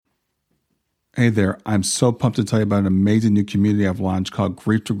Hey there, I'm so pumped to tell you about an amazing new community I've launched called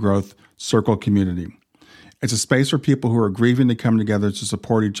Grief to Growth Circle Community. It's a space for people who are grieving to come together to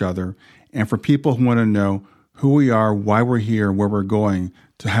support each other, and for people who want to know who we are, why we're here, where we're going,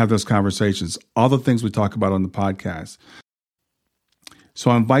 to have those conversations, all the things we talk about on the podcast. So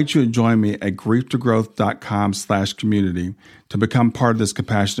I invite you to join me at grieftogrowth.com/community to become part of this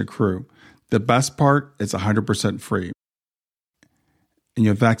compassionate crew. The best part, it's 100% free. And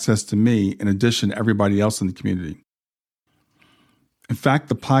you have access to me in addition to everybody else in the community. In fact,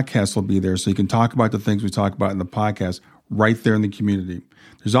 the podcast will be there so you can talk about the things we talk about in the podcast right there in the community.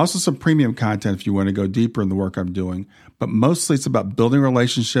 There's also some premium content if you want to go deeper in the work I'm doing, but mostly it's about building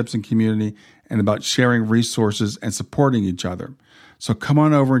relationships and community and about sharing resources and supporting each other. So come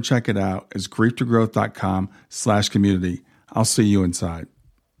on over and check it out. It's grieftogrowth.com/community. I'll see you inside.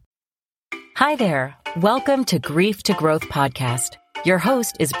 Hi there. Welcome to Grief to Growth podcast. Your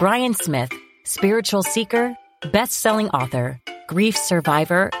host is Brian Smith, spiritual seeker, best-selling author, grief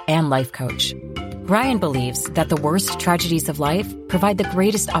survivor, and life coach. Brian believes that the worst tragedies of life provide the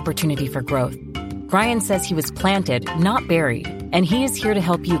greatest opportunity for growth. Brian says he was planted, not buried, and he is here to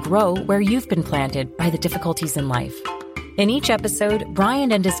help you grow where you've been planted by the difficulties in life. In each episode,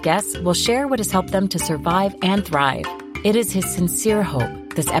 Brian and his guests will share what has helped them to survive and thrive. It is his sincere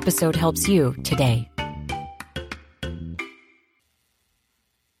hope this episode helps you today.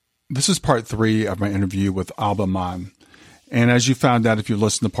 This is part 3 of my interview with Alba Mann. And as you found out, if you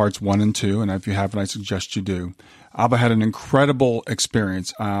listen to parts 1 and 2, and if you haven't, I suggest you do, Alba had an incredible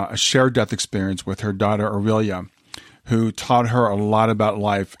experience, a shared death experience with her daughter Aurelia, who taught her a lot about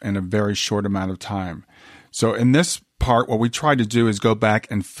life in a very short amount of time. So in this part, what we try to do is go back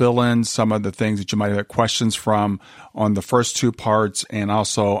and fill in some of the things that you might have questions from on the first 2 parts, and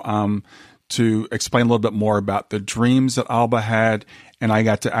also to explain a little bit more about the dreams that Alba had. And I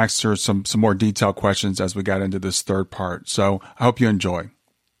got to ask her some more detailed questions as we got into this third part. So I hope you enjoy.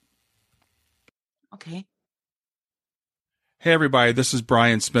 Okay. Hey, everybody. This is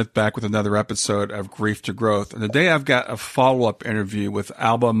Brian Smith back with another episode of Grief to Growth. And today I've got a follow-up interview with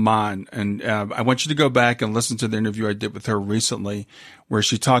Alba Mann. And I want you to go back and listen to the interview I did with her recently, where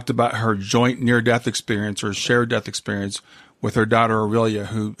she talked about her joint near-death experience or shared death experience with her daughter Aurelia,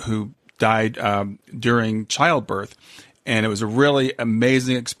 who died during childbirth. And it was a really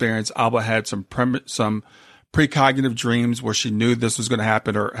amazing experience. Alba had some precognitive dreams where she knew this was going to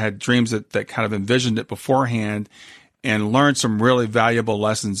happen, or had dreams that kind of envisioned it beforehand, and learned some really valuable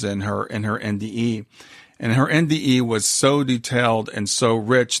lessons in her NDE. And her NDE was so detailed and so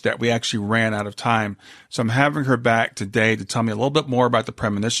rich that we actually ran out of time. So I'm having her back today to tell me a little bit more about the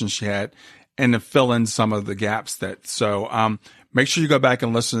premonitions she had and to fill in some of the gaps make sure you go back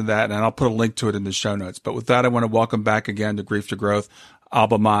and listen to that, and I'll put a link to it in the show notes. But with that, I want to welcome back again to Grief to Growth,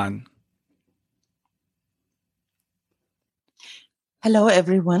 Alba Mann. Hello,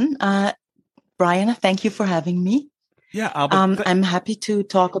 everyone. Brian, thank you for having me. Yeah, Alba. I'm happy to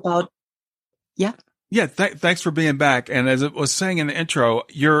talk about. Yeah. Yeah. Thanks for being back. And as I was saying in the intro,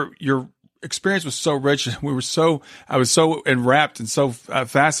 your experience was so rich. I was so enwrapped and so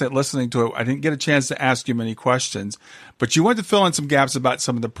fascinated listening to it. I didn't get a chance to ask you many questions, but you wanted to fill in some gaps about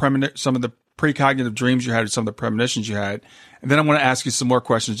some of the precognitive dreams you had, or some of the premonitions you had. And then I want to ask you some more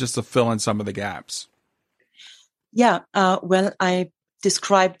questions just to fill in some of the gaps. Yeah. Well, I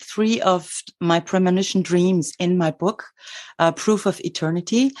described 3 of my premonition dreams in my book, Proof of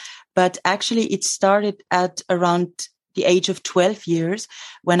Eternity. But actually it started at around the age of 12 years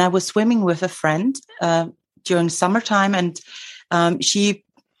when I was swimming with a friend during summertime, and she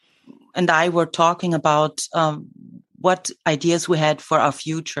and I were talking about what ideas we had for our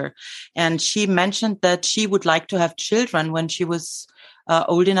future. And she mentioned that she would like to have children when she was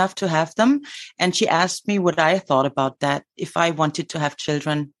old enough to have them. And she asked me what I thought about that, if I wanted to have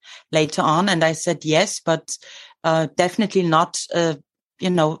children later on. And I said yes, but definitely not, a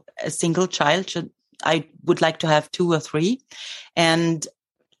single child. I would like to have 2 or 3. And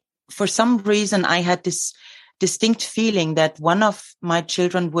for some reason, I had this distinct feeling that one of my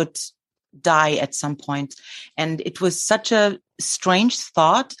children would die at some point. And it was such a strange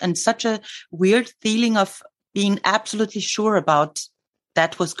thought and such a weird feeling of being absolutely sure about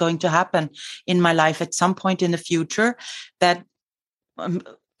that was going to happen in my life at some point in the future, that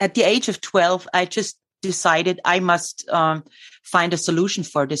at the age of 12, I just decided I must find a solution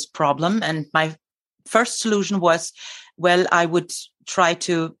for this problem. And my first solution was, well, I would try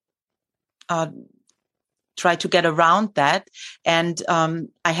to get around that. And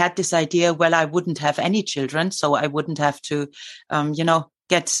I had this idea, well, I wouldn't have any children, so I wouldn't have to,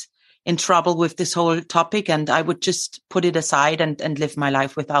 get in trouble with this whole topic, and I would just put it aside and live my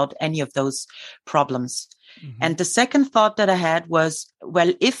life without any of those problems. Mm-hmm. And the second thought that I had was,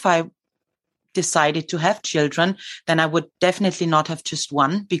 well, if I decided to have children, then I would definitely not have just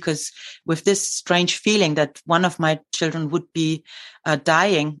one, because with this strange feeling that one of my children would be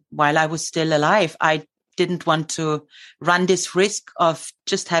dying while I was still alive, I didn't want to run this risk of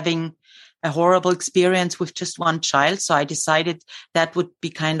just having a horrible experience with just one child. So I decided that would be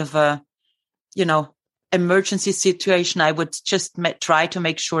kind of a, emergency situation. I would just try to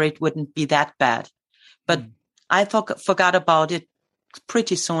make sure it wouldn't be that bad. But I forgot about it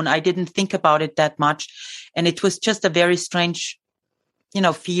pretty soon. I didn't think about it that much. And it was just a very strange,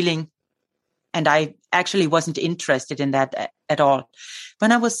 feeling. And I actually wasn't interested in that at all.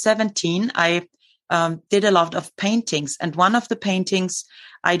 When I was 17, I did a lot of paintings. And one of the paintings,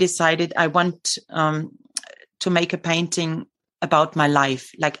 I decided I want to make a painting about my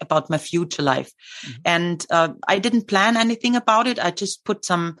life, like about my future life. Mm-hmm. And I didn't plan anything about it. I just put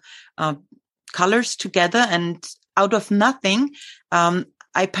some colors together, and out of nothing,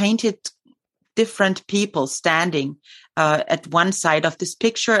 I painted different people standing at one side of this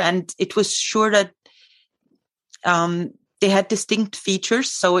picture. And it was sure that they had distinct features.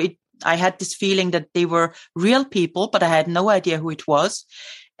 So I had this feeling that they were real people, but I had no idea who it was.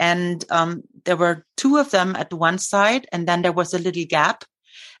 And there were two of them at one side, and then there was a little gap.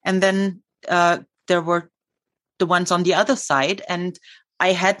 And then there were the ones on the other side. And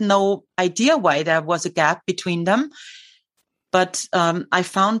I had no idea why there was a gap between them. But I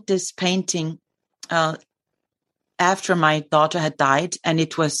found this painting after my daughter had died, and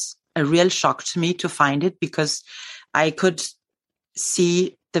it was a real shock to me to find it, because I could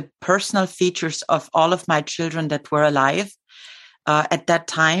see the personal features of all of my children that were alive. At that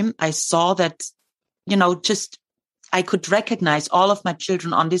time, I saw that, I could recognize all of my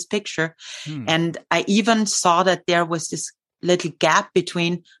children on this picture. And I even saw that there was this little gap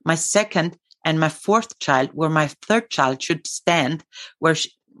between my second and my fourth child, where my third child should stand, where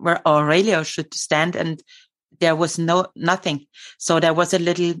Aurelia should stand. And there was nothing. So there was a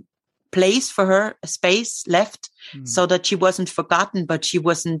little place for her, a space left, so that she wasn't forgotten, but she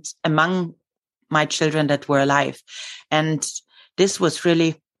wasn't among my children that were alive. And this was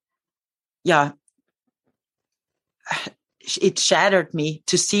really, it shattered me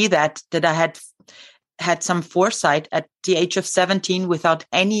to see that I had some foresight at the age of 17 without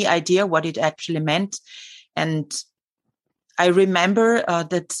any idea what it actually meant. And I remember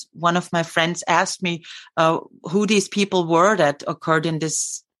that one of my friends asked me who these people were that occurred in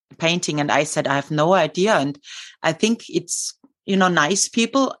this painting. And I said, I have no idea. And I think it's, nice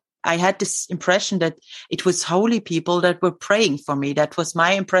people. I had this impression that it was holy people that were praying for me. That was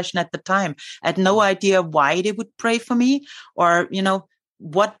my impression at the time. I had no idea why they would pray for me, or,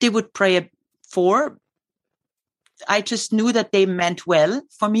 what they would pray for. I just knew that they meant well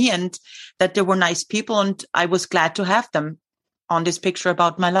for me and that they were nice people. And I was glad to have them on this picture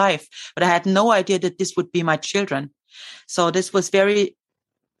about my life. But I had no idea that this would be my children. So this was very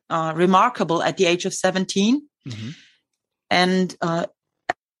remarkable at the age of 17. Mm-hmm. And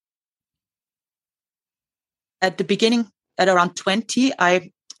at the beginning, at around 20,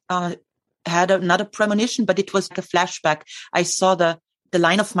 I had another premonition, but it was like a flashback. I saw the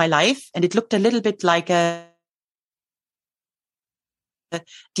line of my life, and it looked a little bit like a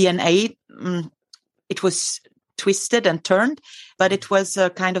DNA. It was twisted and turned, but it was a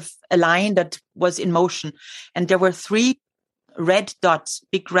kind of a line that was in motion. And there were 3 red dots,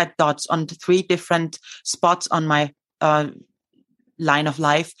 big red dots on the 3 different spots on my line of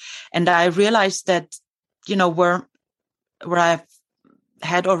life. And I realized that, where I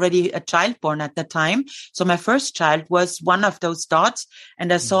had already a child born at that time. So my first child was one of those dots,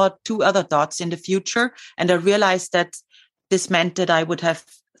 and I saw 2 other dots in the future. And I realized that this meant that I would have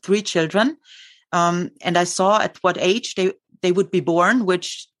 3 children. And I saw at what age they would be born,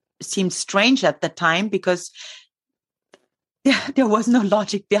 which seemed strange at the time because there was no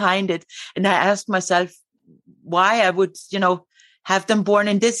logic behind it. And I asked myself why I would, have them born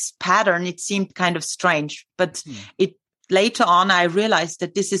in this pattern. It seemed kind of strange, but later on, I realized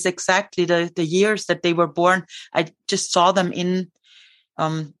that this is exactly the years that they were born. I just saw them in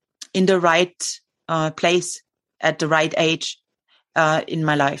the right place at the right age in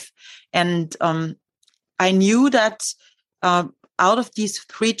my life. And I knew that out of these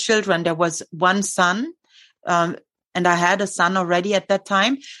 3 children, there was one son, and I had a son already at that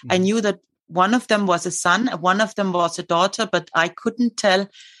time. I knew that one of them was a son, one of them was a daughter, but I couldn't tell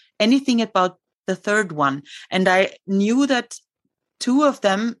anything about the third one. And I knew that 2 of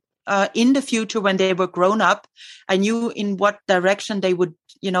them in the future, when they were grown up, I knew in what direction they would,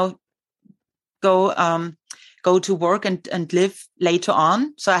 go to work and live later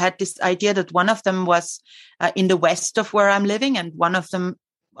on. So I had this idea that one of them was in the west of where I'm living, and one of them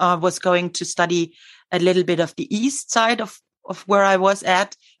was going to study a little bit of the east side of where I was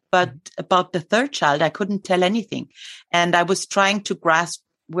at. But about the third child, I couldn't tell anything. And I was trying to grasp,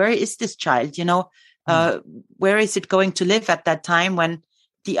 where is this child? Where is it going to live at that time when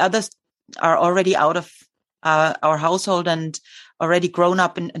the others are already out of our household and already grown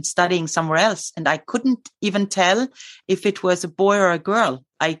up and studying somewhere else? And I couldn't even tell if it was a boy or a girl.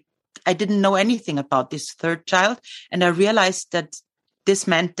 I didn't know anything about this third child. And I realized that this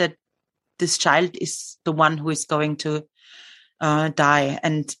meant that this child is the one who is going to die.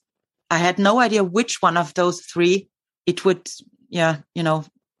 And I had no idea which one of those three it would,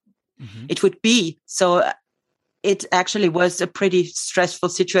 it would be. So it actually was a pretty stressful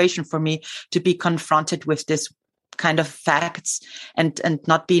situation for me to be confronted with this kind of facts and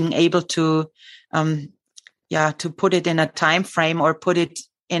not being able to put it in a time frame or put it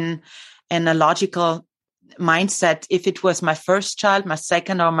in a logical mindset. If it was my first child, my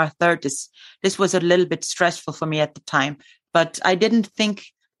second, or my third, this was a little bit stressful for me at the time. But I didn't think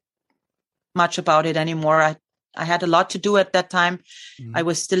much about it anymore. I had a lot to do at that time. I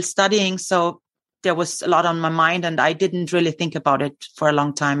was still studying, so there was a lot on my mind, and I didn't really think about it for a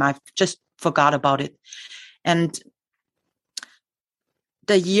long time. I just forgot about it. And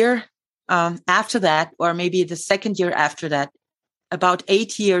the year after that, or maybe the second year after that, about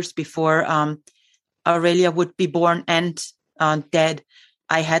 8 years before Aurelia would be born and dead,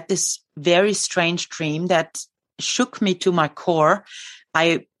 I had this very strange dream that shook me to my core.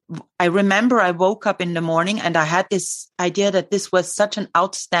 I remember I woke up in the morning and I had this idea that this was such an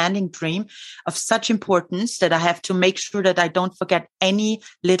outstanding dream of such importance that I have to make sure that I don't forget any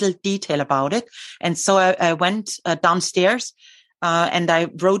little detail about it. And so I went downstairs and I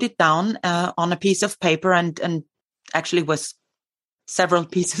wrote it down on a piece of paper, and actually was several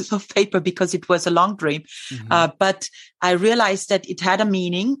pieces of paper because it was a long dream. But I realized that it had a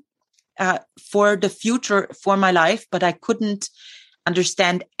meaning for the future, for my life, but I couldn't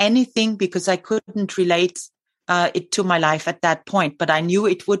understand anything because I couldn't relate it to my life at that point. But I knew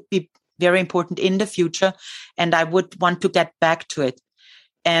it would be very important in the future, and I would want to get back to it.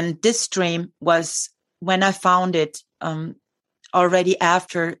 And this dream was when I found it already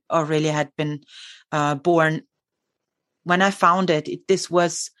after Aurelia had been born. When I found it, this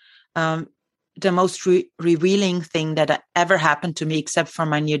was the most revealing thing that ever happened to me, except for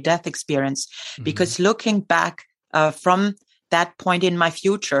my near-death experience. Because looking back from that point in my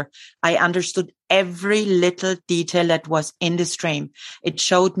future, I understood every little detail that was in this dream. It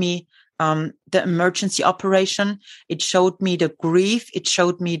showed me the emergency operation. It showed me the grief. It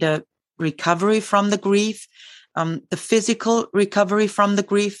showed me the recovery from the grief, the physical recovery from the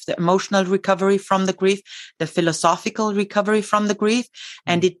grief, the emotional recovery from the grief, the philosophical recovery from the grief.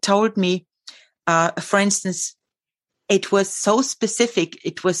 And it told me, for instance, it was so specific.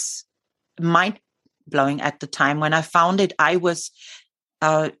 It was mind-blowing at the time. When I found it, I was,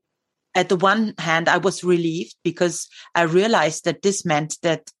 at the one hand, I was relieved because I realized that this meant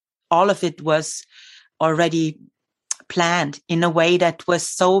that all of it was already planned in a way that was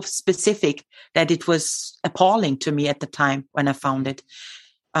so specific that it was appalling to me at the time when I found it.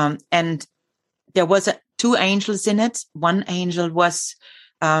 And there was two angels in it. One angel was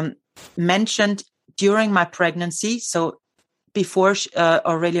mentioned during my pregnancy. So before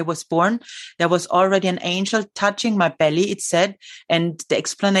Aurelia was born, there was already an angel touching my belly, it said. And the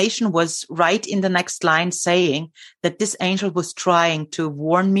explanation was right in the next line, saying that this angel was trying to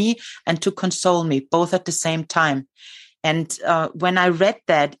warn me and to console me both at the same time. And when I read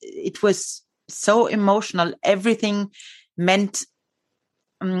that, it was so emotional. Everything meant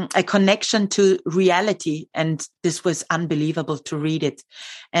a connection to reality. And this was unbelievable to read it.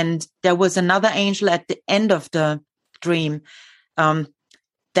 And there was another angel at the end of the dream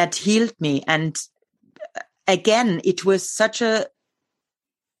that healed me. And again, it was such a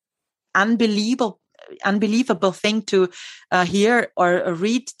unbelievable thing to hear or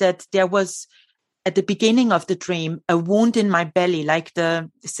read, that there was at the beginning of the dream a wound in my belly, like the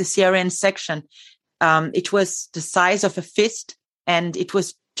cesarean section. It was the size of a fist, and it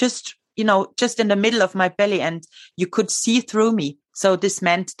was just in the middle of my belly, and you could see through me. So this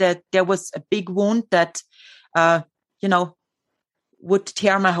meant that there was a big wound that would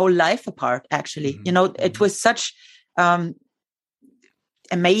tear my whole life apart, actually. It was such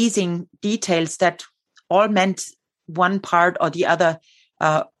amazing details that all meant one part or the other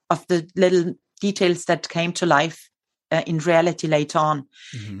of the little details that came to life in reality later on.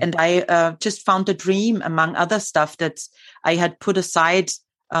 And I just found the dream, among other stuff, that I had put aside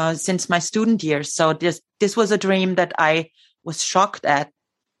since my student years. So this was a dream that I was shocked at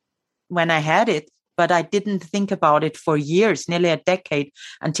when I had it, but I didn't think about it for years, nearly a decade,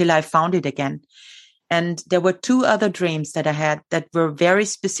 until I found it again. And there were two other dreams that I had that were very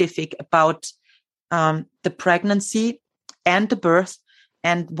specific about the pregnancy and the birth.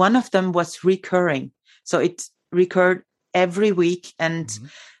 And one of them was recurring. So it recurred every week. And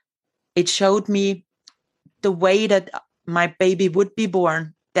it showed me the way that my baby would be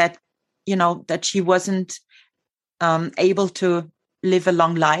born, that, that she wasn't able to live a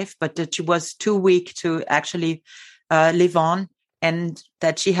long life, but that she was too weak to actually live on, and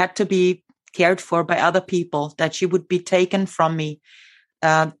that she had to be cared for by other people, that she would be taken from me,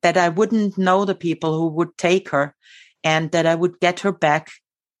 that I wouldn't know the people who would take her, and that I would get her back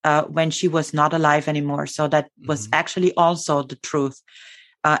when she was not alive anymore. So that was actually also the truth.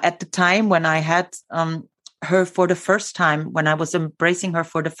 At the time when I had her for the first time, when I was embracing her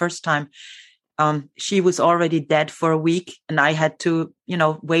for the first time, she was already dead for a week, and I had to,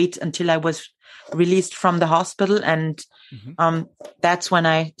 wait until I was released from the hospital. And that's when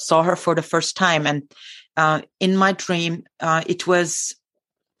I saw her for the first time. And in my dream, it was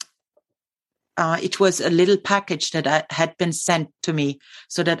a little package that had been sent to me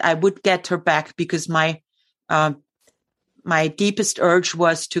so that I would get her back, because my deepest urge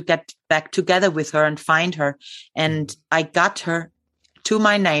was to get back together with her and find her. And I got her to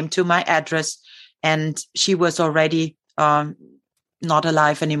my name, to my address, and she was already not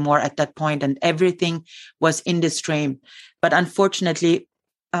alive anymore at that point, and everything was in this dream. But unfortunately,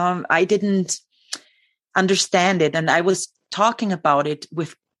 I didn't understand it, and I was talking about it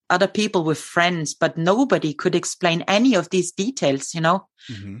with other people, with friends, but nobody could explain any of these details,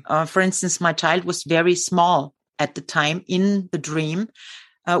 For instance, my child was very small at the time in the dream,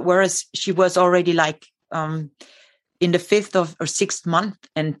 whereas she was already like in the 5th or 6th month,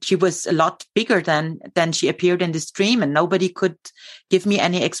 and she was a lot bigger than she appeared in this dream, and nobody could give me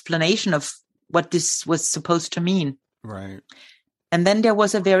any explanation of what this was supposed to mean. Right. And then there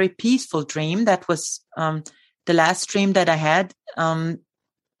was a very peaceful dream that was the last dream that I had.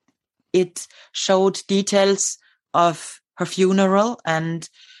 It showed details of her funeral, and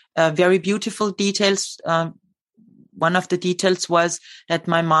very beautiful details. One of the details was that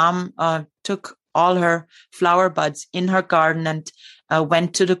my mom took all her flower buds in her garden and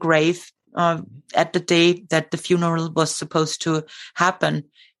went to the grave at the day that the funeral was supposed to happen.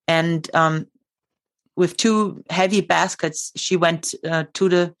 And with 2 heavy baskets, she went to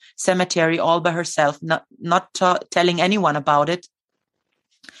the cemetery all by herself, not telling anyone about it,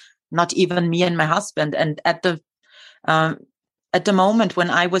 not even me and my husband. And at the moment when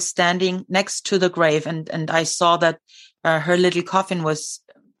I was standing next to the grave, and I saw that her little coffin was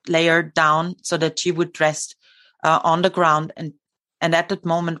layered down so that she would rest on the ground. And at that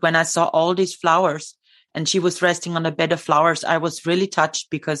moment, when I saw all these flowers and she was resting on a bed of flowers, I was really touched,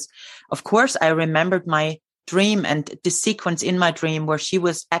 because, of course, I remembered my dream and the sequence in my dream where she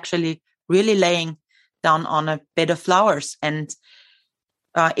was actually really laying down on a bed of flowers. And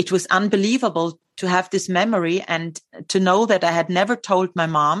it was unbelievable to have this memory and to know that I had never told my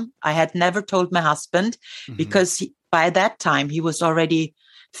mom, I had never told my husband, because by that time he was already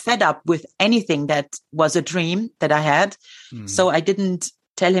fed up with anything that was a dream that I had. So I didn't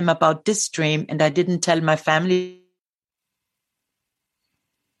tell him about this dream, and I didn't tell my family,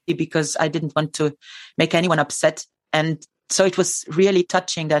 because I didn't want to make anyone upset. And so it was really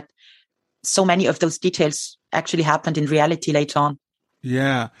touching that so many of those details actually happened in reality later on.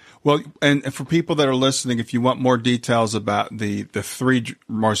 Yeah. Well, and for people that are listening, if you want more details about the 3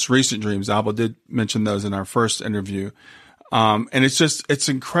 most recent dreams, Alba did mention those in our first interview. And it's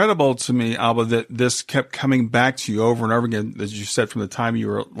incredible to me, Alba, that this kept coming back to you over and over again, as you said, from the time you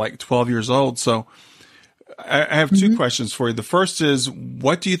were like 12 years old. So I have 2 questions for you. The first is,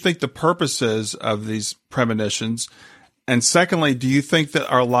 what do you think the purpose is of these premonitions? And secondly, do you think that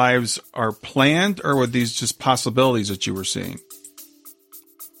our lives are planned, or were these just possibilities that you were seeing?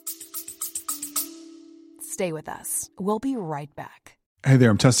 Stay with us. We'll be right back. Hey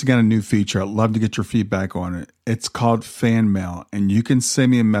there, I'm testing out a new feature. I'd love to get your feedback on it. It's called Fan Mail, and you can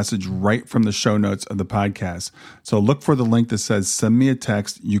send me a message right from the show notes of the podcast. So look for the link that says send me a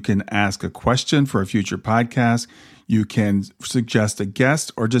text. You can ask a question for a future podcast. You can suggest a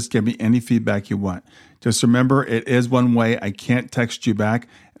guest, or just give me any feedback you want. Just remember, it is one way. I can't text you back,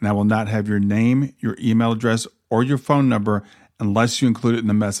 and I will not have your name, your email address, or your phone number unless you include it in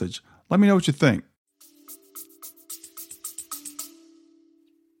the message. Let me know what you think.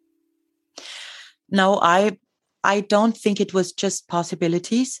 No, I don't think it was just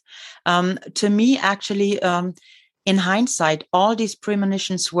possibilities. To me, actually, in hindsight, all these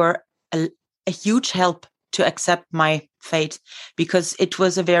premonitions were a huge help to accept my fate, because it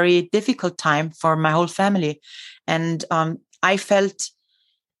was a very difficult time for my whole family. And I felt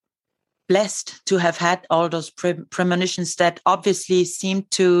blessed to have had all those premonitions that obviously seemed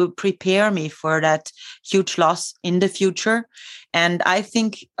to prepare me for that huge loss in the future. And I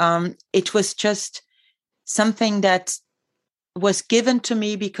think it was just something that was given to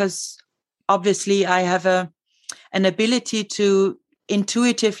me because obviously I have an ability to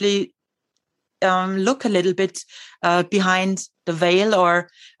intuitively look a little bit behind the veil or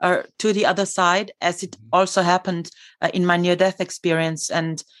to the other side, as it also happened in my near-death experience.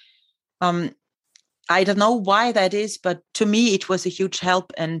 And I don't know why that is, but to me, it was a huge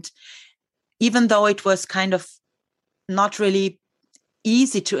help. And even though it was kind of not really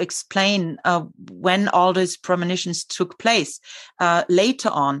easy to explain when all these premonitions took place, later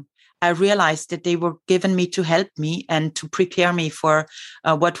on, I realized that they were given me to help me and to prepare me for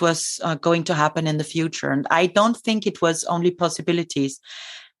what was going to happen in the future. And I don't think it was only possibilities.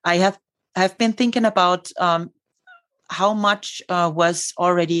 I have been thinking about how much was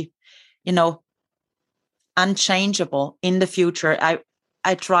already, unchangeable in the future.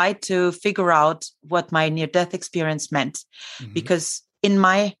 I tried to figure out what my near-death experience meant, because in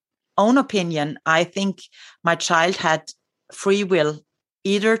my own opinion, I think my child had free will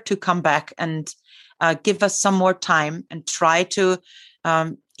either to come back and give us some more time and try to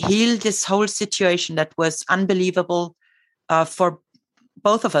heal this whole situation that was unbelievable for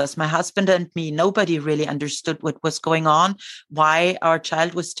both of us, my husband and me. Nobody really understood what was going on, why our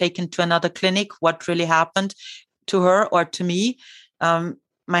child was taken to another clinic, what really happened to her or to me.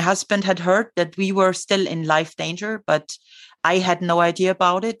 My husband had heard that we were still in life danger, but I had no idea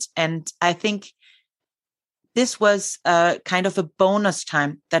about it. And I think this was kind of a bonus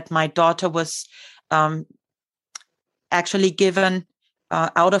time that my daughter was actually given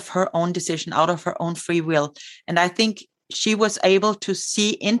out of her own decision, out of her own free will. And I think she was able to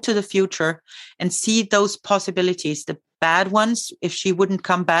see into the future and see those possibilities, the bad ones, if she wouldn't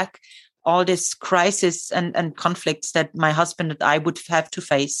come back, all this crisis and conflicts that my husband and I would have to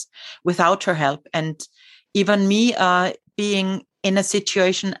face without her help. And even me being in a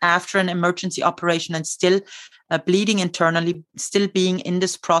situation after an emergency operation and still bleeding internally, still being in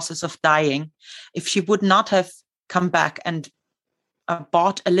this process of dying, if she would not have come back and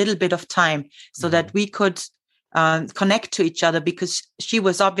bought a little bit of time so that we could connect to each other, because she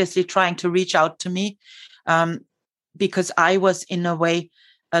was obviously trying to reach out to me, because I was in a way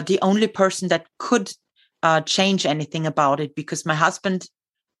the only person that could change anything about it, because my husband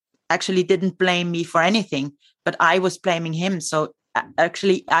actually didn't blame me for anything, but I was blaming him. So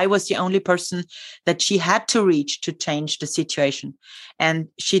actually, I was the only person that she had to reach to change the situation. And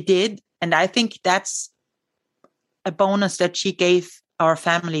she did. And I think that's a bonus that she gave our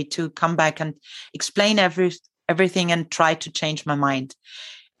family, to come back and explain everything and try to change my mind.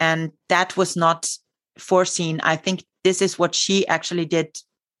 And that was not foreseen. I think this is what she actually did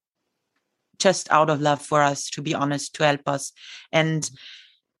just out of love for us, to be honest, to help us. And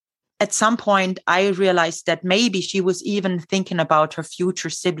at some point, I realized that maybe she was even thinking about her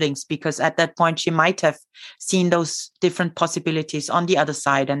future siblings, because at that point she might have seen those different possibilities on the other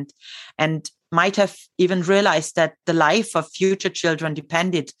side, and might have even realized that the life of future children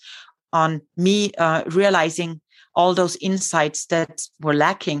depended on me realizing all those insights that were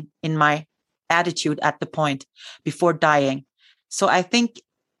lacking in my attitude at the point before dying. So I think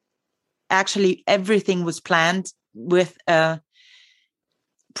actually everything was planned with a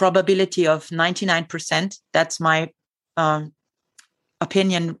probability of 99%. That's my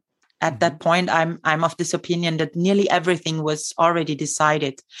opinion at that point. I'm of this opinion that nearly everything was already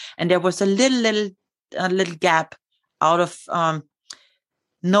decided, and there was a little gap out of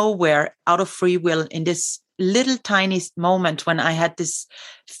nowhere, out of free will, in this little tiny moment when I had this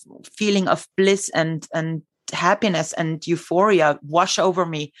feeling of bliss and happiness and euphoria wash over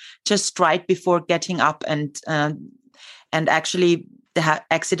me just right before getting up and actually the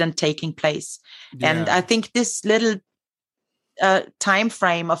accident taking place. Yeah. And I think this little time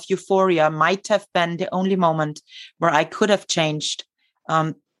frame of euphoria might have been the only moment where I could have changed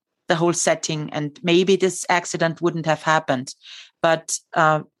the whole setting, and maybe this accident wouldn't have happened, but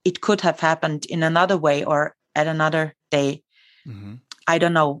it could have happened in another way or at another day. Mm-hmm. I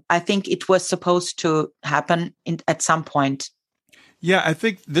don't know. I think it was supposed to happen at some point. Yeah, I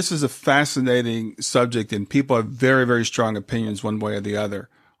think this is a fascinating subject, and people have very, very strong opinions one way or the other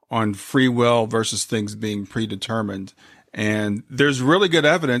on free will versus things being predetermined. And there's really good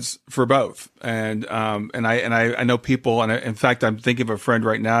evidence for both. And I know people, and in fact, I'm thinking of a friend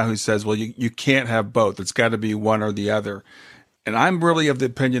right now who says, well, you can't have both. It's got to be one or the other. And I'm really of the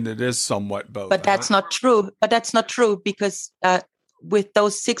opinion it is somewhat both. But that's not true. Because with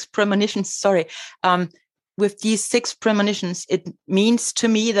those 6 premonitions, with these 6 premonitions, it means to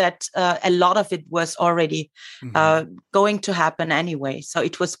me that a lot of it was already going to happen anyway. So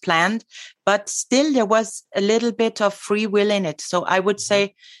it was planned, but still there was a little bit of free will in it. So I would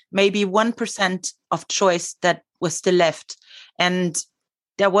say maybe 1% of choice that was still left. And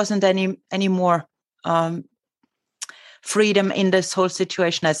there wasn't any more freedom in this whole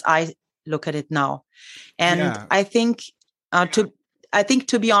situation as I look at it now. And I think, to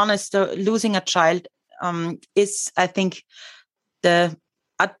be honest, losing a child is, I think, the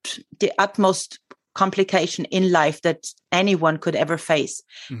utmost complication in life that anyone could ever face.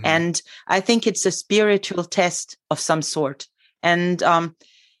 And I think it's a spiritual test of some sort. And a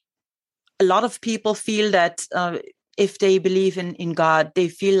lot of people feel that if they believe in God, they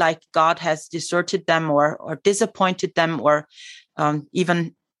feel like God has deserted them or disappointed them, or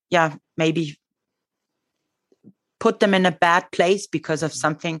even, maybe put them in a bad place because of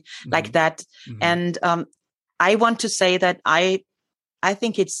something like that. And I want to say that I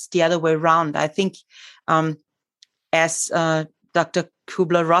think it's the other way around. I think, as Dr.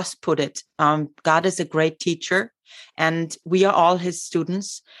 Kubler-Ross put it, God is a great teacher, and we are all his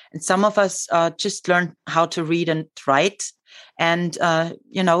students. And some of us just learn how to read and write, and and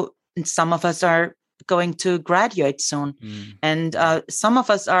some of us are going to graduate soon. And some of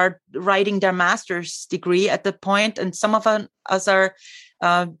us are writing their master's degree at the point, and some of us are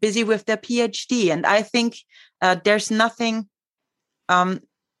busy with their PhD. And I think there's nothing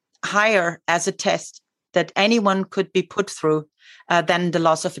higher as a test that anyone could be put through than the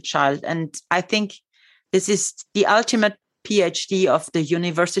loss of a child. And I think this is the ultimate PhD of the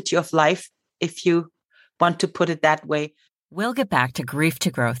University of Life, if you want to put it that way. We'll get back to Grief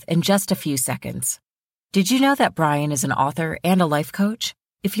to Growth in just a few seconds. Did you know that Brian is an author and a life coach?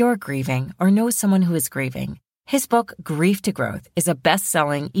 If you're grieving or know someone who is grieving, his book, Grief to Growth, is a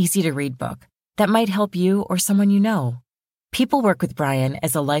best-selling, easy-to-read book that might help you or someone you know. People work with Brian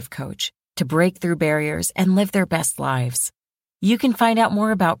as a life coach to break through barriers and live their best lives. You can find out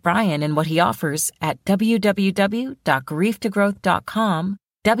more about Brian and what he offers at www.grieftogrowth.com,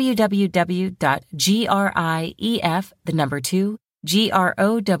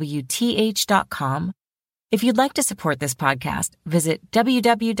 www.growth.com. If you'd like to support this podcast, visit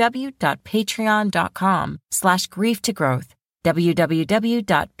www.patreon.com/grieftogrowth,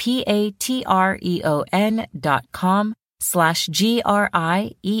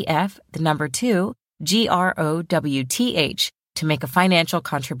 www.patreon.com/GRIEF2GROWTH to make a financial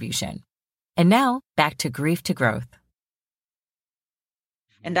contribution. And now back to Grief to Growth.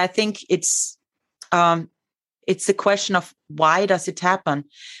 And I think it's a question of why does it happen?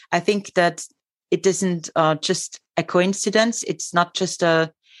 I think that it isn't just a coincidence. It's not just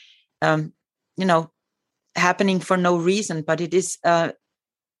happening for no reason, but it is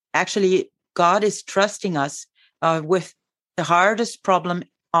actually God is trusting us with the hardest problem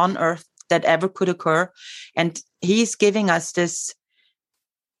on earth that ever could occur. And he's giving us this,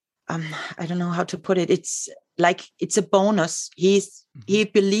 I don't know how to put it. It's like, it's a bonus. He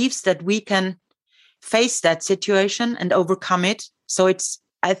believes that we can face that situation and overcome it. So it's,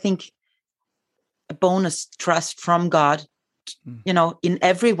 I think, a bonus trust from God, in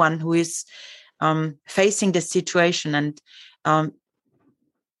everyone who is facing this situation. And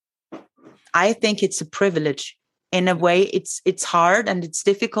I think it's a privilege. In a way, it's hard and it's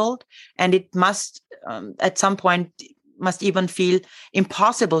difficult, and it must at some point must even feel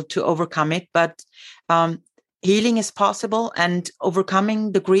impossible to overcome it. But healing is possible, and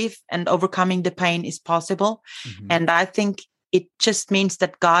overcoming the grief and overcoming the pain is possible. And I think it just means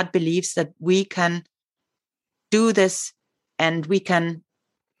that God believes that we can do this and we can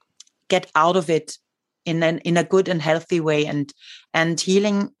get out of it in a good and healthy way. And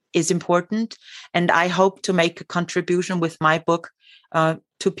healing is important. And I hope to make a contribution with my book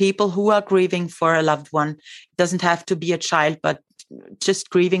to people who are grieving for a loved one. It doesn't have to be a child, but just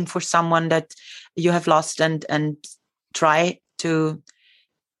grieving for someone that you have lost, and try to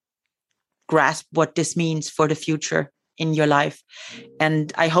grasp what this means for the future in your life.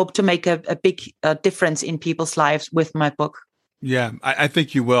 And I hope to make a big difference in people's lives with my book. Yeah, I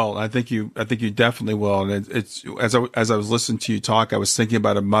think you will. I think you definitely will. And it's as I was listening to you talk, I was thinking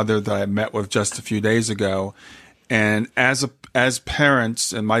about a mother that I met with just a few days ago. And as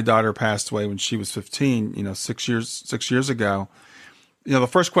parents, and my daughter passed away when she was 15, 6 years ago. The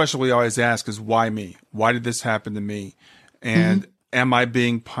first question we always ask is, why me? Why did this happen to me? And am I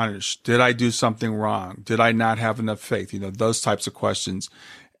being punished? Did I do something wrong? Did I not have enough faith? Those types of questions.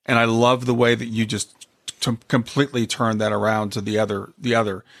 And I love the way that you just completely turn that around to the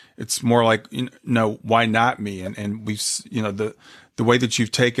other. It's more like, why not me? And we've, the way that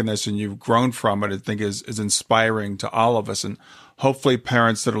you've taken this and you've grown from it, I think is inspiring to all of us. And hopefully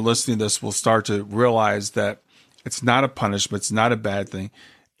parents that are listening to this will start to realize that it's not a punishment. It's not a bad thing.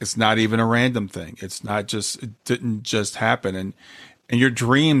 It's not even a random thing. It's not just, it didn't just happen. And your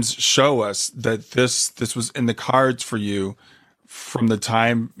dreams show us that this was in the cards for you from the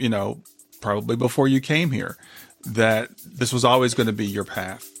time, probably before you came here, that this was always going to be your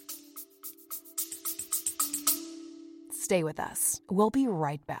path. Stay with us. We'll be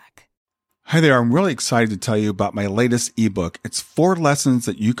right back. Hi there. I'm really excited to tell you about my latest ebook. It's 4 lessons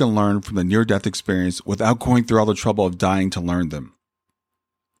that you can learn from the near-death experience without going through all the trouble of dying to learn them.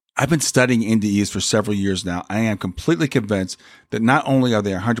 I've been studying NDEs for several years now. I am completely convinced that not only are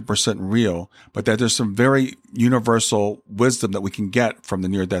they 100% real, but that there's some very universal wisdom that we can get from the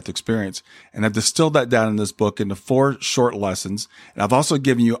near-death experience. And I've distilled that down in this book into 4 short lessons. And I've also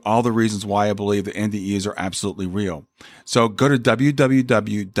given you all the reasons why I believe that NDEs are absolutely real. So go to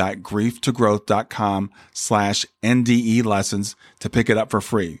www.grieftogrowth.com/NDE lessons to pick it up for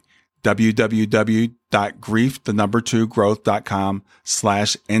free.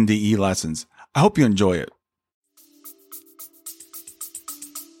 www.growth.com/NDE lessons. I hope you enjoy it.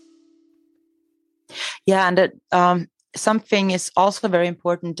 Yeah, and something is also very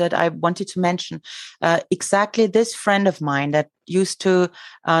important that I wanted to mention. Exactly this friend of mine that used to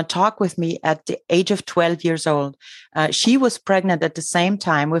talk with me at the age of 12 years old. She was pregnant at the same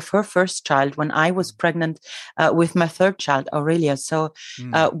time with her first child when I was pregnant with my third child, Aurelia. So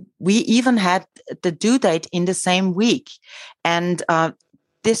we even had the due date in the same week. And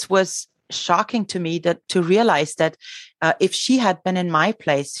this was shocking to me to realize that if she had been in my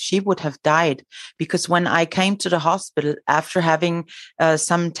place, she would have died. Because when I came to the hospital after having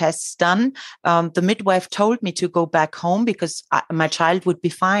some tests done, the midwife told me to go back home because my child would be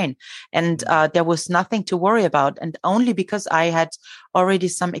fine. And there was nothing to worry about. And only because I had already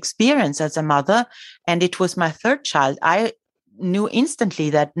some experience as a mother, and it was my third child, I knew instantly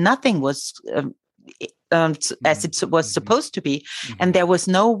that nothing was as it was supposed to be. And there was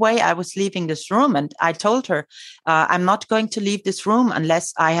no way I was leaving this room. And I told her, I'm not going to leave this room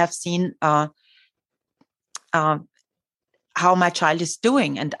unless I have seen how my child is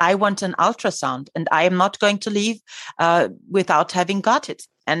doing. And I want an ultrasound. And I am not going to leave without having got it.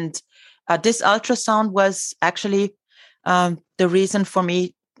 And this ultrasound was actually the reason for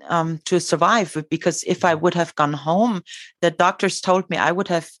me to survive, because if I would have gone home, the doctors told me I would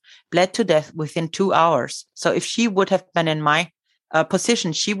have bled to death within 2 hours. So if she would have been in my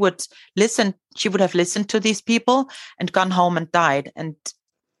position, she would have listened to these people and gone home and died. And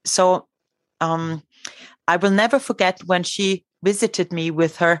so I will never forget when she visited me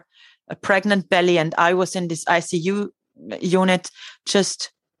with her pregnant belly, and I was in this ICU unit,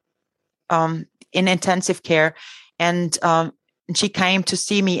 just in intensive care. And she came to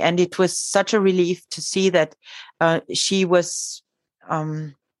see me, and it was such a relief to see that she was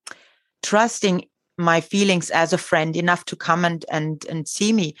trusting my feelings as a friend enough to come and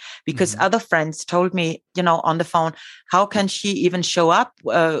see me, because other friends told me, on the phone, how can she even show up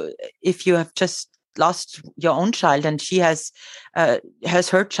if you have just lost your own child and she has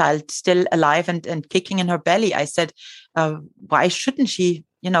her child still alive and kicking in her belly? I said, why shouldn't she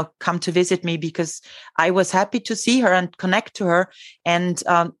come to visit me? Because I was happy to see her and connect to her. And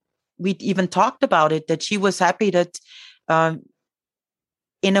we even talked about it, that she was happy that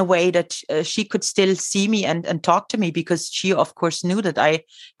in a way that she could still see me and talk to me, because she, of course, knew that I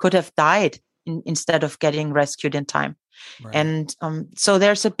could have died instead of getting rescued in time. Right. And so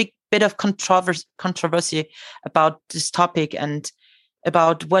there's a big bit of controversy about this topic and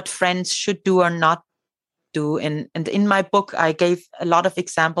about what friends should do or not do. And in my book, I gave a lot of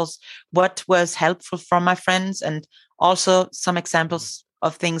examples what was helpful from my friends, and also some examples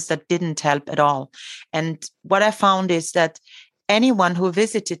of things that didn't help at all. And what I found is that anyone who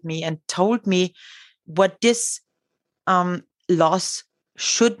visited me and told me what this loss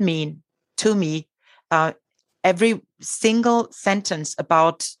should mean to me, every single sentence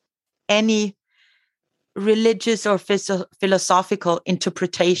about any religious or philosophical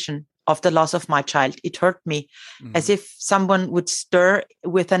interpretation of the loss of my child, it hurt me as if someone would stir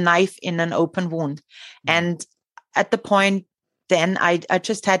with a knife in an open wound. And at the point then, I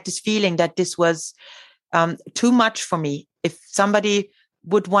just had this feeling that this was too much for me. If somebody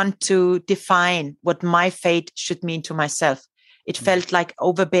would want to define what my fate should mean to myself, it felt like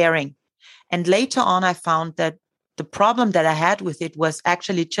overbearing. And later on, I found that the problem that I had with it was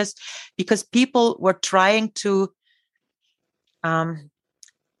actually just because people were trying to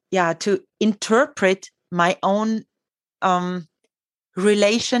interpret my own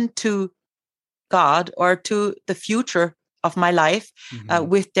relation to God or to the future of my life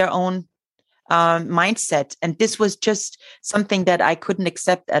with their own mindset. And this was just something that I couldn't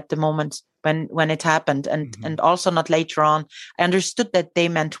accept at the moment when it happened, and also not later on. I understood that they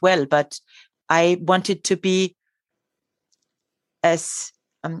meant well, but I wanted to be, as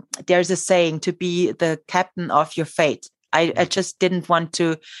there's a saying, to be the captain of your fate. I just didn't want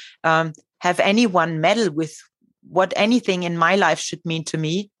to have anyone meddle with what anything in my life should mean to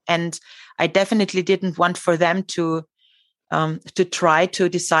me. And I definitely didn't want for them to try to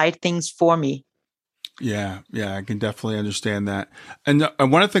decide things for me. Yeah, I can definitely understand that. And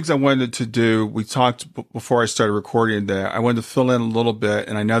one of the things I wanted to do, we talked before I started recording there, I wanted to fill in a little bit,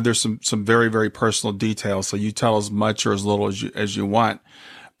 and I know there's some very, very personal details, so you tell as much or as little as you want.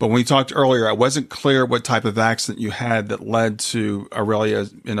 But when we talked earlier, I wasn't clear what type of accident you had that led to Aurelia,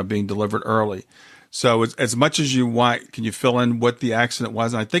 being delivered early. So as much as you want, can you fill in what the accident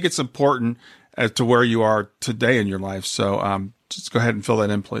was? And I think it's important as to where you are today in your life. So just go ahead and fill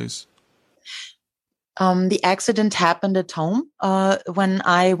that in, please. The accident happened at home. When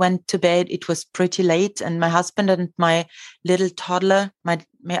I went to bed, it was pretty late, and my husband and my little toddler, my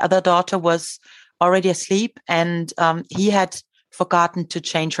other daughter, was already asleep, and he had forgotten to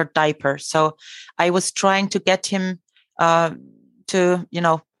change her diaper. So I was trying to get him to,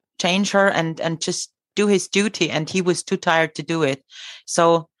 change her and just do his duty, and he was too tired to do it.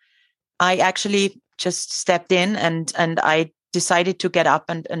 So I actually just stepped in and I decided to get up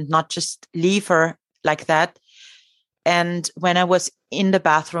and not just leave her like that. And when I was in the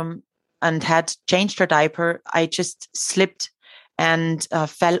bathroom and had changed her diaper, I just slipped and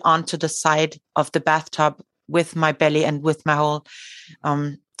fell onto the side of the bathtub with my belly and with my whole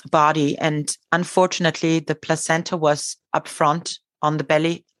body. And unfortunately, the placenta was up front on the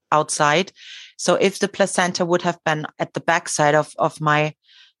belly outside. So if the placenta would have been at the backside of my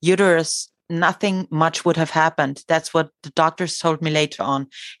uterus, nothing much would have happened. That's what the doctors told me later on.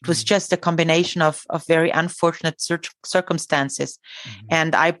 It was just a combination of very unfortunate circumstances.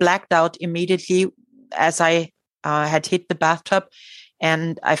 And I blacked out immediately as I had hit the bathtub,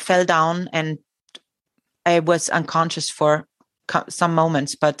 and I fell down and I was unconscious for some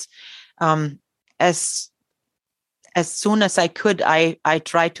moments. But as soon as I could, I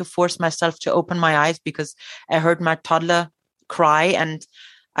tried to force myself to open my eyes because I heard my toddler cry, and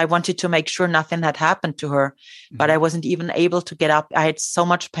I wanted to make sure nothing had happened to her, but I wasn't even able to get up. I had so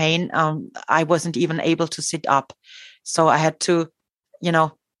much pain. I wasn't even able to sit up. So I had to,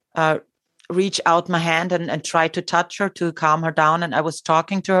 reach out my hand and try to touch her to calm her down. And I was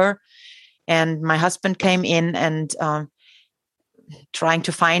talking to her, and my husband came in and trying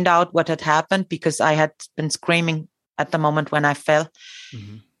to find out what had happened, because I had been screaming at the moment when I fell.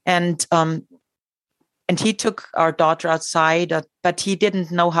 And he took our daughter outside, but he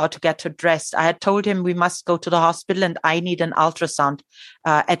didn't know how to get her dressed. I had told him we must go to the hospital and I need an ultrasound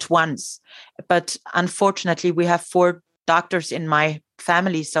at once. But unfortunately, we have 4 doctors in my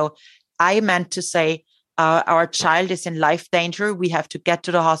family. So I meant to say, our child is in life danger. We have to get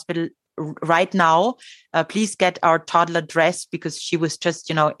to the hospital right now. Please get our toddler dressed, because she was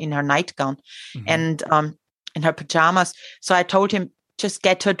just, in her nightgown and in her pajamas. So I told him, just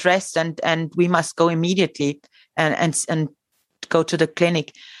get her dressed and we must go immediately and go to the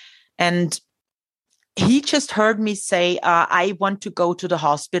clinic. And he just heard me say, I want to go to the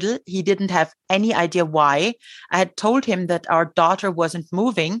hospital. He didn't have any idea why. I had told him that our daughter wasn't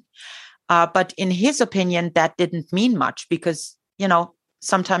moving. But in his opinion, that didn't mean much because,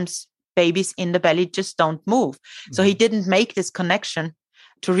 sometimes babies in the belly just don't move. So he didn't make this connection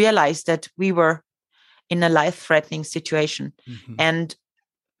to realize that we were in a life-threatening situation. And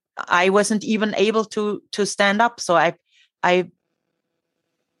I wasn't even able to stand up. So I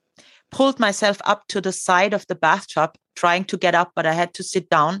pulled myself up to the side of the bathtub, trying to get up, but I had to sit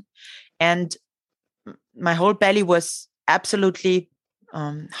down. And my whole belly was absolutely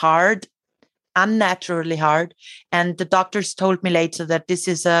hard, unnaturally hard. And the doctors told me later that this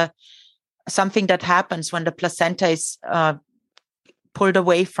is something that happens when the placenta is pulled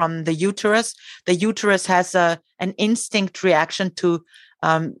away from the uterus. The uterus has an instinct reaction to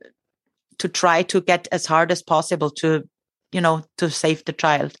try to get as hard as possible to save the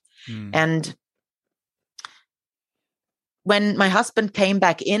child. And when my husband came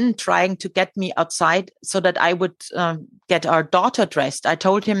back in trying to get me outside so that I would get our daughter dressed, I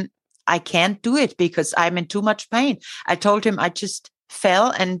told him I can't do it because I'm in too much pain. I told him I just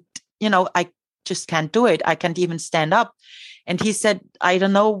fell and, just can't do it. I can't even stand up. And he said, I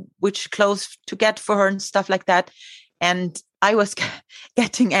don't know which clothes to get for her and stuff like that. And I was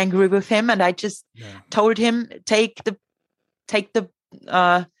getting angry with him, and I just told him, take the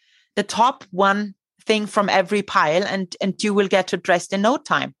top one thing from every pile, and you will get her dressed in no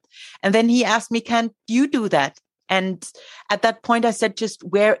time. And then he asked me, can't you do that? And at that point I said, just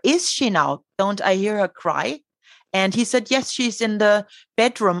where is she now? Don't I hear her cry? And he said, yes, she's in the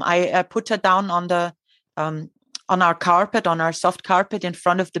bedroom. I put her down on the on our carpet, on our soft carpet in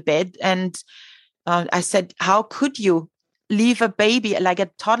front of the bed. And I said, how could you leave a baby, like a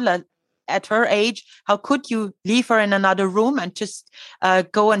toddler at her age? How could you leave her in another room and just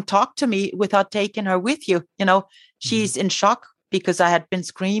go and talk to me without taking her with you? You know, she's in shock because I had been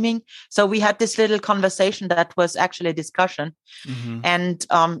screaming. So we had this little conversation that was actually a discussion. And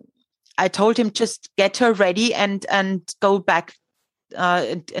I told him, just get her ready and go back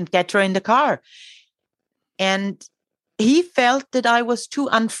and get her in the car. And he felt that I was too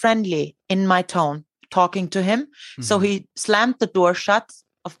unfriendly in my tone talking to him. So he slammed the door shut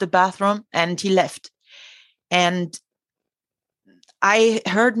of the bathroom and he left. And I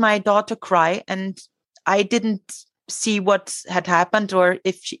heard my daughter cry, and I didn't see what had happened, or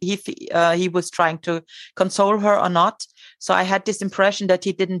if he was trying to console her or not. So I had this impression that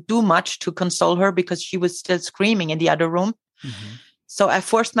he didn't do much to console her because she was still screaming in the other room. So I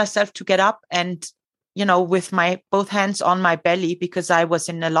forced myself to get up and, you know, with my both hands on my belly, because I was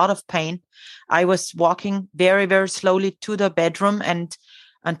in a lot of pain, I was walking very, very slowly to the bedroom and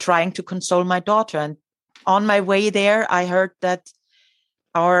trying to console my daughter. And on my way there, I heard that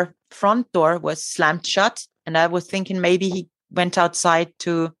our front door was slammed shut. And I was thinking maybe he went outside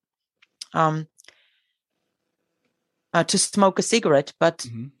to smoke a cigarette. But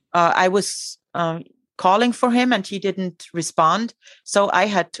I was calling for him and he didn't respond. So I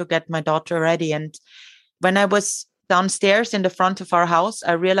had to get my daughter ready. And when I was downstairs in the front of our house,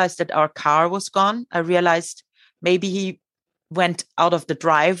 I realized that our car was gone. I realized maybe he went out of the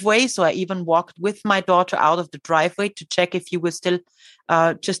driveway. So I even walked with my daughter out of the driveway to check if he was still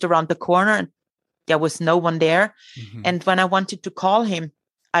just around the corner. And there was no one there. And when I wanted to call him,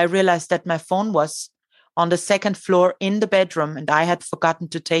 I realized that my phone was on the second floor in the bedroom and I had forgotten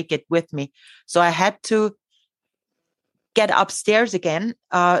to take it with me. So I had to get upstairs again,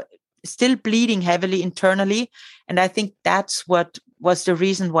 still bleeding heavily internally. And I think that's what was the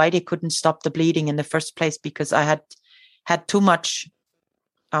reason why they couldn't stop the bleeding in the first place, because I had too much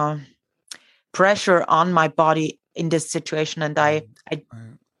pressure on my body in this situation. And I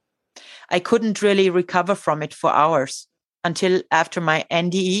couldn't really recover from it for hours until after my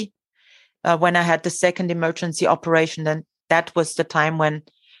NDE, when I had the second emergency operation. Then that was the time when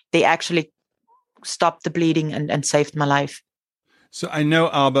they actually stopped the bleeding and saved my life. So I know,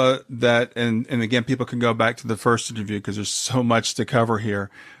 Alba, that, and again, people can go back to the first interview because there's so much to cover here,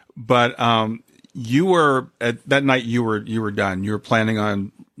 but you were, at that night, you were done. You were planning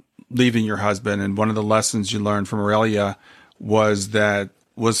on leaving your husband. And one of the lessons you learned from Aurelia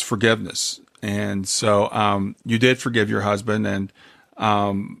was forgiveness. And so you did forgive your husband, and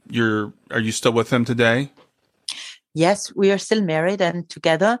are you still with him today? Yes, we are still married and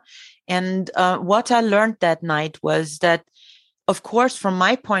together. And what I learned that night was that, of course, from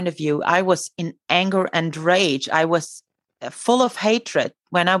my point of view, I was in anger and rage. I was full of hatred.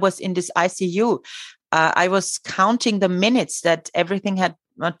 When I was in this ICU, I was counting the minutes that everything had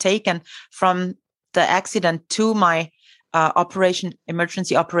taken from the accident to my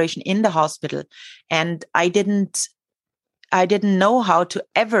emergency operation in the hospital. And I didn't know how to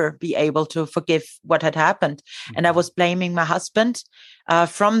ever be able to forgive what had happened. And I was blaming my husband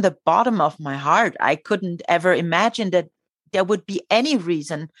from the bottom of my heart. I couldn't ever imagine that there would be any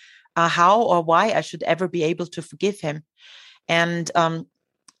reason how or why I should ever be able to forgive him. And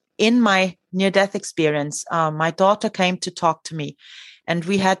in my near-death experience, my daughter came to talk to me. And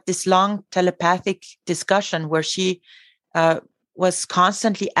we had this long telepathic discussion where she was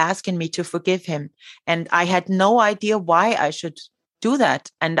constantly asking me to forgive him. And I had no idea why I should do that.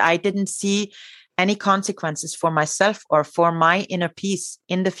 And I didn't see any consequences for myself or for my inner peace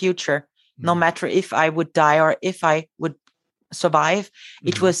in the future, no matter if I would die or if I would survive.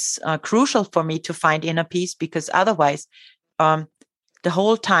 It was crucial for me to find inner peace, because otherwise, the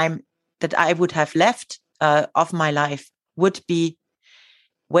whole time that I would have left of my life would be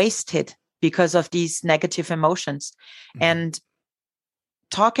wasted because of these negative emotions. And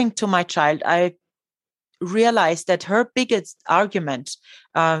talking to my child, I realized that her biggest argument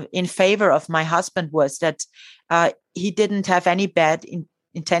in favor of my husband was that he didn't have any bad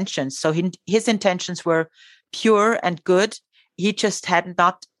intentions. So his intentions were pure and good. he just had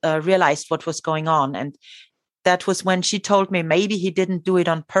not realized what was going on. And that was when she told me maybe he didn't do it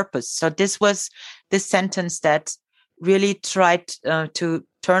on purpose. So this was this sentence that really tried to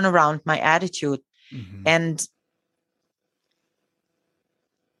turn around my attitude. Mm-hmm. And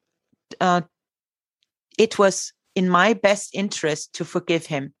it was in my best interest to forgive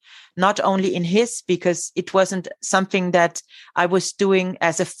him, not only in his, because it wasn't something that I was doing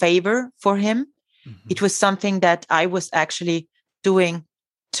as a favor for him. Mm-hmm. It was something that I was actually doing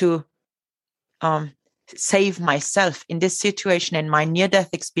to save myself. In this situation, in my near-death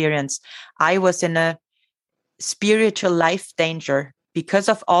experience, I was in a spiritual life danger because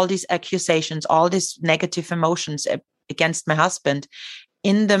of all these accusations, all these negative emotions against my husband.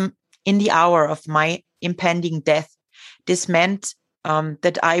 In the hour of my impending death, this meant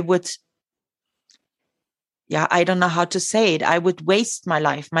that I would, I don't know how to say it. I would waste my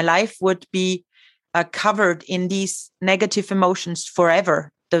life. My life would be covered in these negative emotions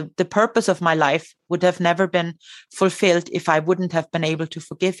forever. The purpose of my life would have never been fulfilled if I wouldn't have been able to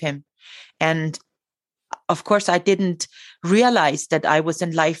forgive him. And of course, I didn't realize that I was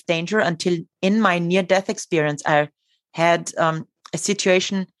in life danger until in my near-death experience, I had a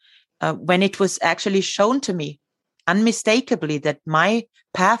situation when it was actually shown to me unmistakably that my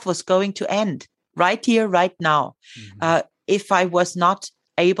path was going to end right here, right now. Mm-hmm. If I was not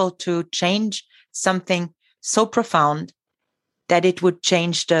able to change something so profound that it would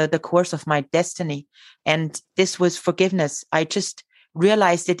change the course of my destiny. And this was forgiveness. I just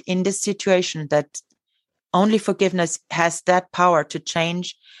realized it in this situation that only forgiveness has that power to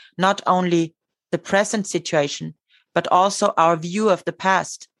change not only the present situation, but also our view of the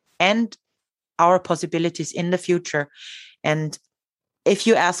past and our possibilities in the future. And if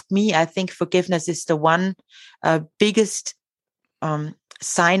you ask me, I think forgiveness is the one biggest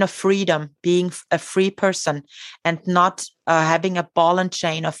sign of freedom, being a free person and not having a ball and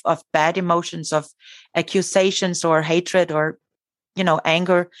chain of bad emotions, of accusations or hatred or,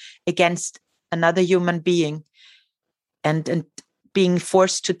 anger against another human being, and being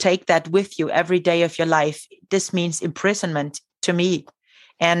forced to take that with you every day of your life. This means imprisonment to me.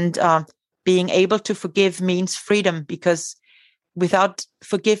 And being able to forgive means freedom, because without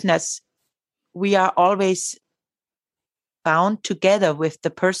forgiveness, we are always bound together with the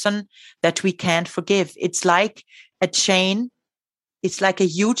person that we can't forgive. It's like a chain. It's like a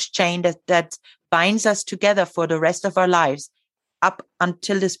huge chain that binds us together for the rest of our lives, up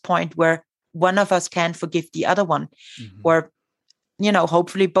until this point where one of us can forgive the other one, mm-hmm. or,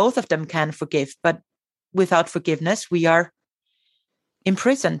 hopefully both of them can forgive. But without forgiveness, we are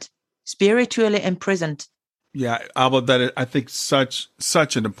imprisoned, spiritually imprisoned. Yeah, Alba, that I think such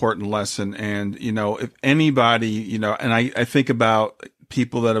an important lesson. And, if anybody, and I think about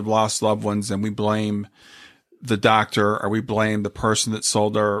people that have lost loved ones, and we blame the doctor, or we blame the person that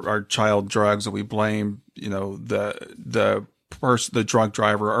sold our child drugs, or we blame, the person, the drunk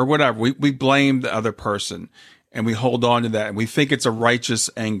driver, or whatever. We blame the other person, and we hold on to that, and we think it's a righteous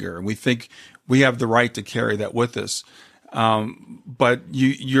anger, and we think we have the right to carry that with us. But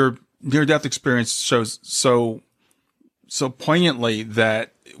your near-death experience shows so poignantly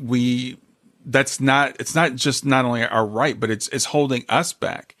that it's not just not only our right, but it's holding us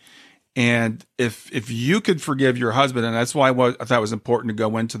back. And if you could forgive your husband, and that's why I thought it was important to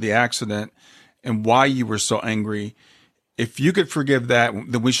go into the accident and why you were so angry. If you could forgive that,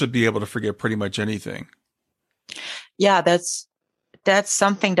 then we should be able to forgive pretty much anything. Yeah, that's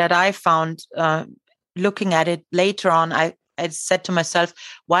something that I found looking at it later on. I said to myself,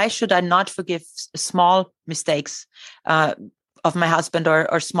 why should I not forgive small mistakes of my husband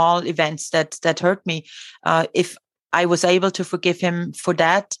or small events that hurt me? If I was able to forgive him for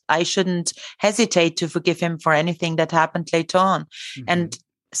that, I shouldn't hesitate to forgive him for anything that happened later on. Mm-hmm. And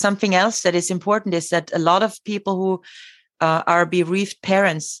something else that is important is that a lot of people who are bereaved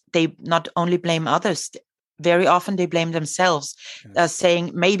parents, they not only blame others, very often they blame themselves, yes.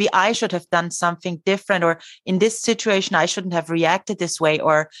 Saying, maybe I should have done something different, or in this situation, I shouldn't have reacted this way,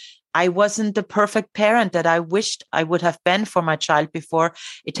 or I wasn't the perfect parent that I wished I would have been for my child before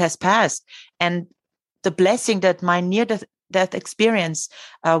it has passed. And the blessing that my near-death experience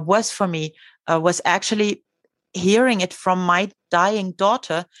was for me was actually hearing it from my dying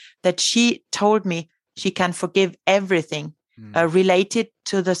daughter, that she told me she can forgive everything related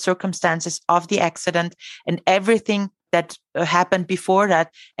to the circumstances of the accident, and everything that happened before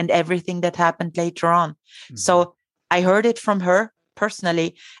that, and everything that happened later on. Mm-hmm. So I heard it from her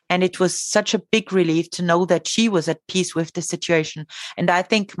personally, and it was such a big relief to know that she was at peace with the situation. And I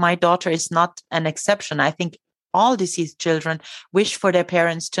think my daughter is not an exception. I think all deceased children wish for their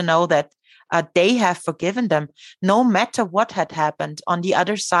parents to know that they have forgiven them, no matter what had happened. On the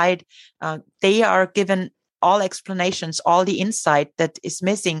other side, they are given all explanations, all the insight that is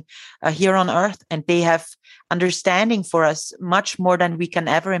missing here on earth. And they have understanding for us much more than we can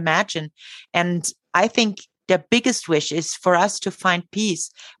ever imagine. And I think their biggest wish is for us to find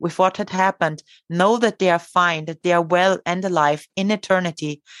peace with what had happened, know that they are fine, that they are well and alive in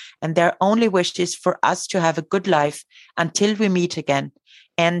eternity. And their only wish is for us to have a good life until we meet again.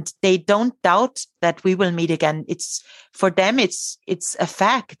 And they don't doubt that we will meet again. It's for them, it's a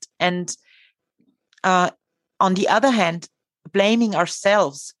fact. And on the other hand, blaming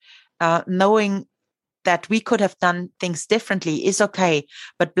ourselves, knowing that we could have done things differently is okay.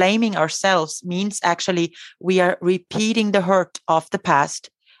 But blaming ourselves means actually we are repeating the hurt of the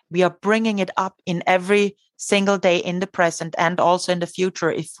past. We are bringing it up in every single day in the present and also in the future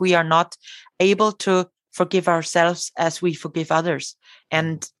if we are not able to forgive ourselves as we forgive others.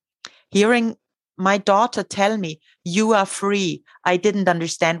 And hearing my daughter tell me, "You are free," I didn't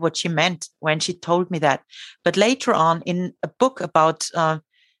understand what she meant when she told me that. But later on in a book about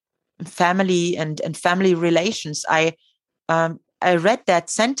family and family relations, I read that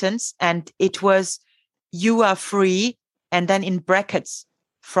sentence, and it was, "You are free," and then in brackets,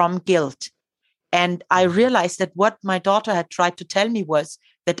 "from guilt." And I realized that what my daughter had tried to tell me was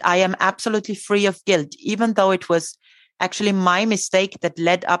that I am absolutely free of guilt, even though it was actually my mistake that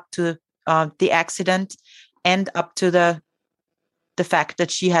led up to the accident and up to the fact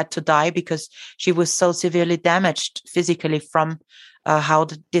that she had to die because she was so severely damaged physically from how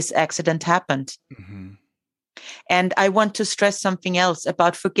this accident happened. Mm-hmm. And I want to stress something else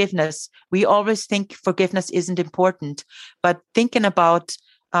about forgiveness. We always think forgiveness isn't important, but thinking about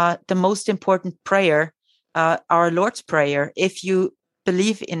the most important prayer, our Lord's Prayer, if you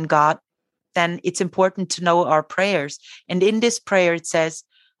believe in God, then it's important to know our prayers. And in this prayer, it says,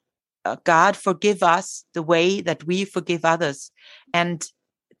 "God, forgive us the way that we forgive others." And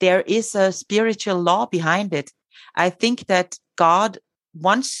there is a spiritual law behind it. I think that God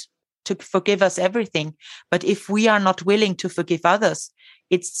wants to forgive us everything, but if we are not willing to forgive others,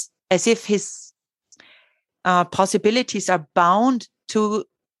 it's as if his possibilities are bound to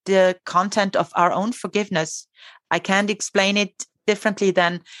the content of our own forgiveness. I can't explain it differently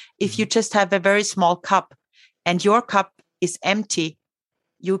than if you just have a very small cup and your cup is empty.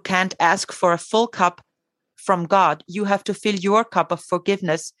 You can't ask for a full cup from God. You have to fill your cup of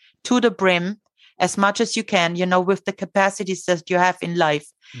forgiveness to the brim as much as you can, with the capacities that you have in life,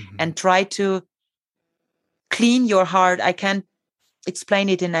 and try to clean your heart. I can't explain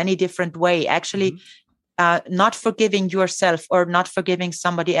it in any different way. Actually, not forgiving yourself or not forgiving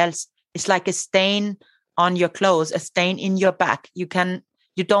somebody else is like a stain on your clothes, a stain in your back. You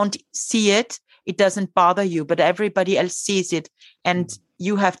don't see it. It doesn't bother you, but everybody else sees it. And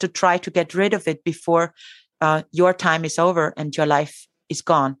you have to try to get rid of it before your time is over and your life is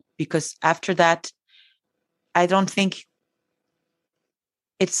gone. Because after that, I don't think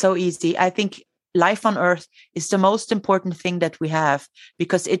it's so easy. I think life on earth is the most important thing that we have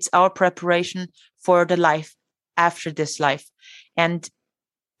because it's our preparation for the life after this life. And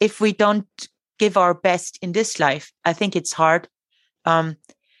if we don't give our best in this life, I think it's hard to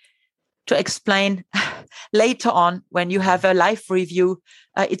explain later on when you have a life review.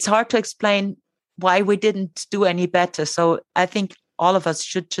 It's hard to explain why we didn't do any better. So I think all of us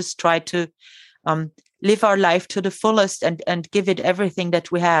should just try to live our life to the fullest and give it everything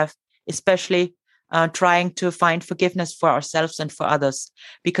that we have, especially trying to find forgiveness for ourselves and for others,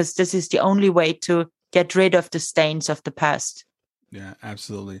 because this is the only way to get rid of the stains of the past. Yeah,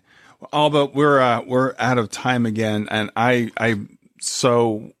 absolutely. Well, Alba, we're out of time again, and I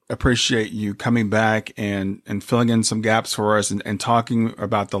so appreciate you coming back and filling in some gaps for us and talking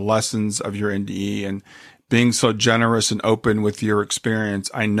about the lessons of your NDE and being so generous and open with your experience.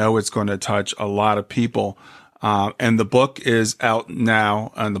 I know it's going to touch a lot of people. And the book is out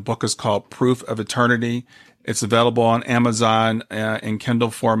now, and the book is called Proof of Eternity. It's available on Amazon in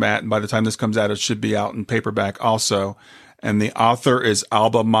Kindle format. And by the time this comes out, it should be out in paperback also. And the author is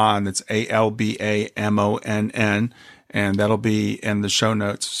Alba Monn. It's ALBAMONN. And that'll be in the show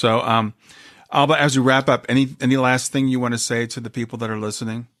notes. So, Alba, as we wrap up, any last thing you want to say to the people that are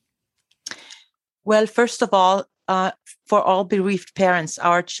listening? Well, first of all, for all bereaved parents,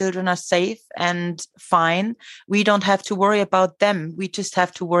 our children are safe and fine. We don't have to worry about them. We just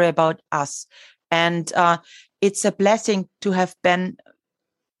have to worry about us. And it's a blessing to have been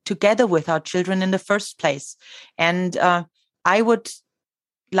together with our children in the first place. And I would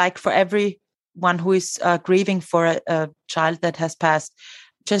like for everyone who is grieving for a child that has passed,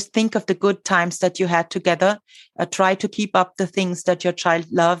 just think of the good times that you had together. Try to keep up the things that your child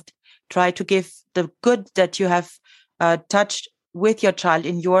loved. Try to give the good that you have touched with your child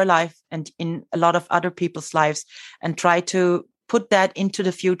in your life and in a lot of other people's lives, and try to put that into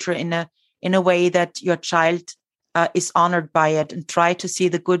the future in a way that your child is honored by it, and try to see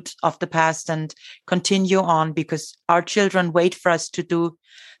the good of the past and continue on, because our children wait for us to do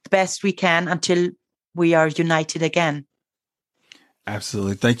the best we can until we are united again.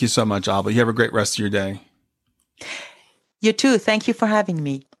 Absolutely. Thank you so much, Alba. You have a great rest of your day. You too. Thank you for having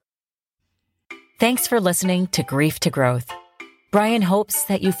me. Thanks for listening to Grief to Growth. Brian hopes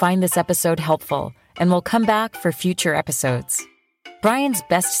that you find this episode helpful and will come back for future episodes. Brian's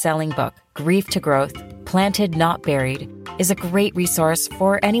best-selling book, Grief to Growth, Planted Not Buried, is a great resource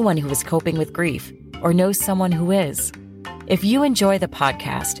for anyone who is coping with grief or knows someone who is. If you enjoy the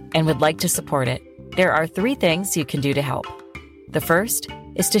podcast and would like to support it, there are 3 things you can do to help. The first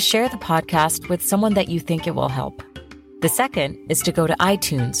is to share the podcast with someone that you think it will help. The second is to go to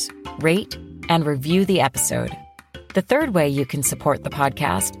iTunes, rate, and review the episode. The third way you can support the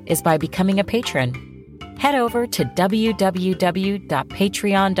podcast is by becoming a patron. Head over to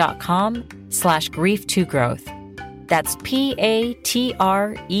www.patreon.com/grief2growth. That's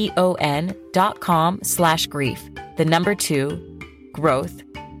patreon.com/grief, the number 2, growth,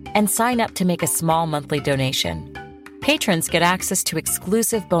 and sign up to make a small monthly donation. Patrons get access to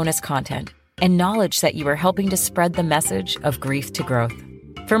exclusive bonus content and knowledge that you are helping to spread the message of grief to growth.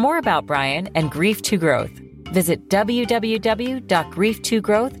 For more about Brian and Grief to Growth, visit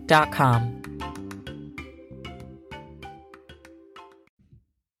www.grief2growth.com.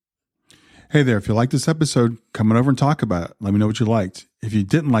 Hey there, if you liked this episode, come on over and talk about it. Let me know what you liked. If you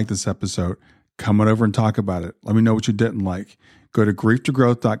didn't like this episode, come on over and talk about it. Let me know what you didn't like. Go to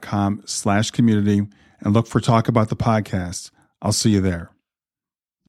grieftogrowth.com/community and look for Talk About the Podcast. I'll see you there.